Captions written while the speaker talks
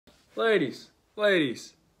ladies,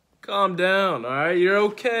 calm down, all right? You're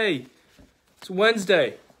okay. It's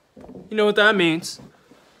Wednesday. You know what that means.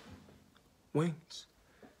 Wings.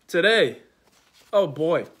 Today, oh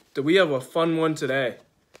boy, do we have a fun one today.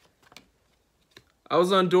 I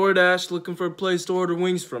was on DoorDash looking for a place to order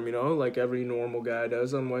wings from, you know, like every normal guy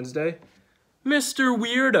does on Wednesday. Mr.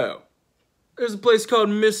 Weirdo. There's a place called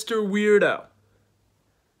Mr. Weirdo.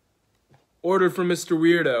 Ordered from Mr.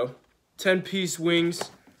 Weirdo. 10-piece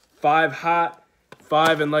wings, 5 hot,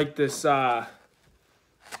 5 in like this, what's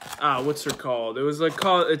her called?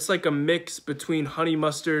 It's like a mix between honey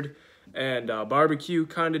mustard and barbecue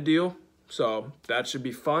kind of deal. So that should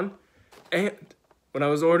be fun. And when I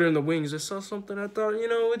was ordering the wings, I saw something. I thought, you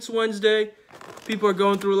know, it's Wednesday. People are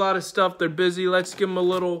going through a lot of stuff. They're busy. Let's give them a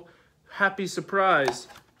little happy surprise.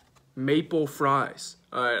 Maple fries.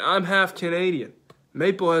 All right, I'm half Canadian.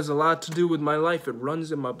 Maple has a lot to do with my life. It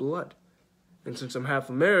runs in my blood. And since I'm half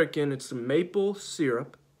American, it's the maple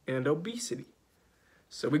syrup and obesity.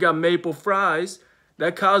 So we got maple fries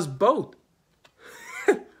that cause both.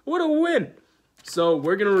 What a win. So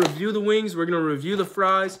we're going to review the wings. We're going to review the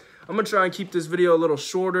fries. I'm going to try and keep this video a little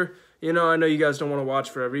shorter. You know, I know you guys don't want to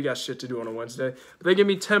watch forever. You got shit to do on a Wednesday. But they give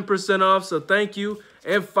me 10% off, so thank you.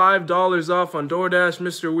 And $5 off on DoorDash.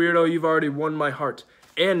 Mr. Weirdo, you've already won my heart.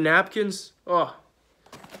 And napkins. Oh,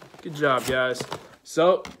 good job, guys.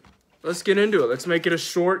 So let's get into it. Let's make it a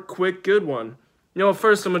short, quick, good one. You know,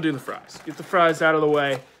 first I'm going to do the fries. Get the fries out of the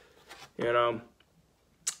way. You know,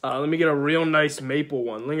 let me get a real nice maple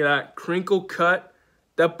one. Look at that. Crinkle cut.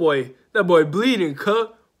 That boy bleeding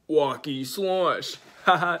cut. Walkie slosh.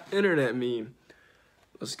 Haha, internet meme.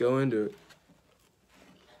 Let's go into it.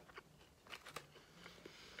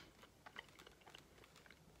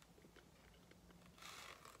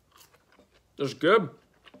 That's good.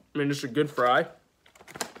 I mean, it's a good fry.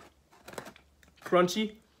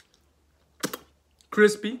 Crunchy,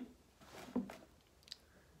 crispy,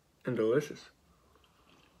 and delicious.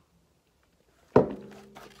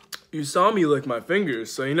 You saw me lick my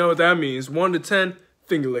fingers, so you know what that means. 1 to 10,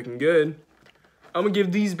 finger licking good. I'm gonna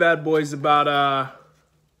give these bad boys about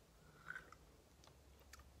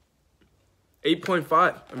 8.5.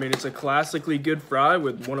 I mean, it's a classically good fry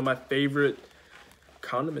with one of my favorite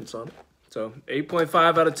condiments on it. So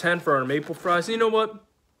 8.5 out of 10 for our maple fries. You know what?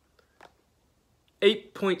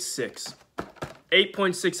 8.6.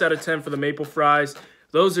 8.6 out of 10 for the maple fries.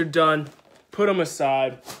 Those are done. Put them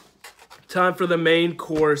aside. Time for the main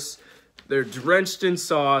course. They're drenched in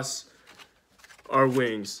sauce. Our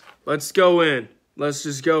wings. Let's go in. Let's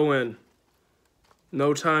just go in.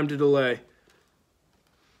 No time to delay.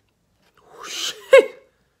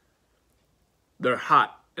 They're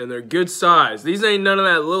hot and they're good size. These ain't none of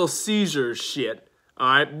that little Caesars shit.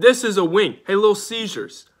 Alright, this is a wing. Hey, little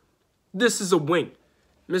Caesars. This is a wing.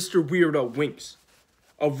 Mr. Weirdo Winks.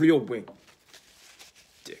 A real wing.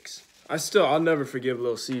 Dicks. I'll never forgive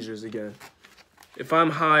little Caesars again. If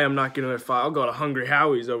I'm high, I'm not gonna fight. I'll go to Hungry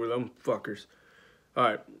Howie's over them fuckers.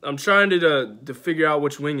 Alright, I'm trying to figure out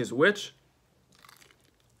which wing is which.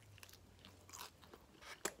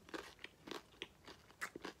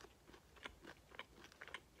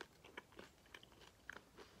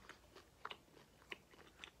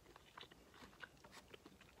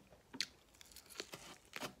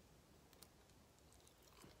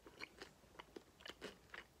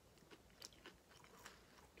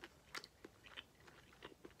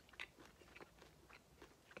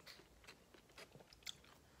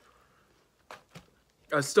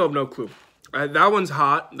 I still have no clue. That one's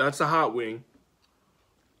hot. That's a hot wing.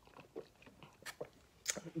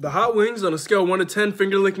 The hot wings on a scale of 1 to 10,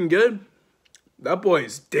 finger licking good. That boy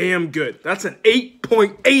is damn good. That's an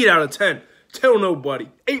 8.8 out of 10. Tell nobody.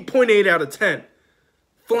 8.8 out of 10.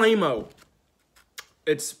 Flame-o.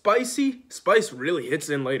 It's spicy. Spice really hits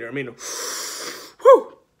in later. I mean,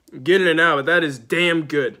 whew, I'm getting it now, but that is damn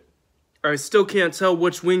good. I still can't tell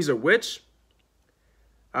which wings are which.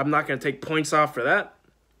 I'm not going to take points off for that.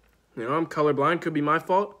 You know, I'm colorblind. Could be my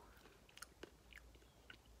fault.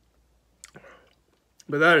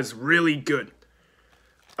 But that is really good.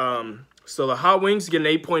 So the hot wings get an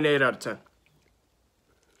 8.8 out of 10.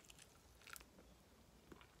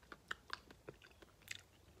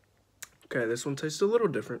 Okay, this one tastes a little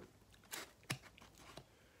different.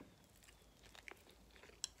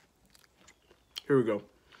 Here we go.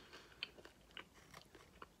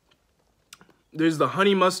 There's the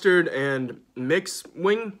honey mustard and mix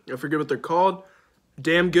wing. I forget what they're called.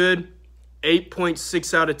 Damn good.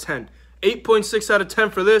 8.6 out of 10. 8.6 out of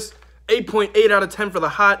 10 for this. 8.8 out of 10 for the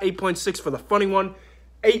hot. 8.6 for the funny one.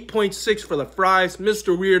 8.6 for the fries.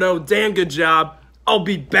 Mr. Weirdo, damn good job. I'll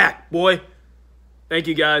be back, boy. Thank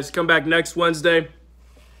you, guys. Come back next Wednesday.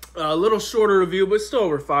 A little shorter review, but still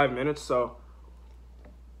over 5 minutes, so.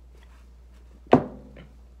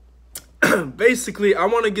 Basically, I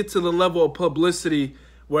want to get to the level of publicity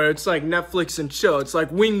where it's like Netflix and chill. It's like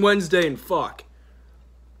Wing Wednesday and fuck.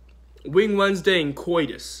 Wing Wednesday and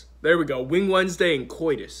coitus. There we go. Wing Wednesday and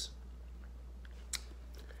coitus.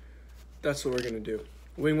 That's what we're going to do.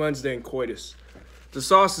 Wing Wednesday and coitus. The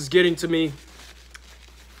sauce is getting to me,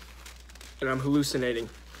 and I'm hallucinating.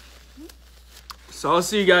 So I'll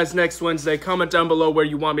see you guys next Wednesday. Comment down below where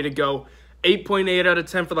you want me to go. 8.8 out of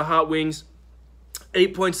 10 for the hot wings.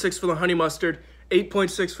 8.6 for the honey mustard.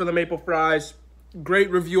 8.6 for the maple fries. Great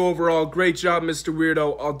review overall. Great job, Mr.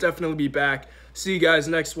 Weirdo. I'll definitely be back. See you guys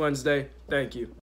next Wednesday. Thank you.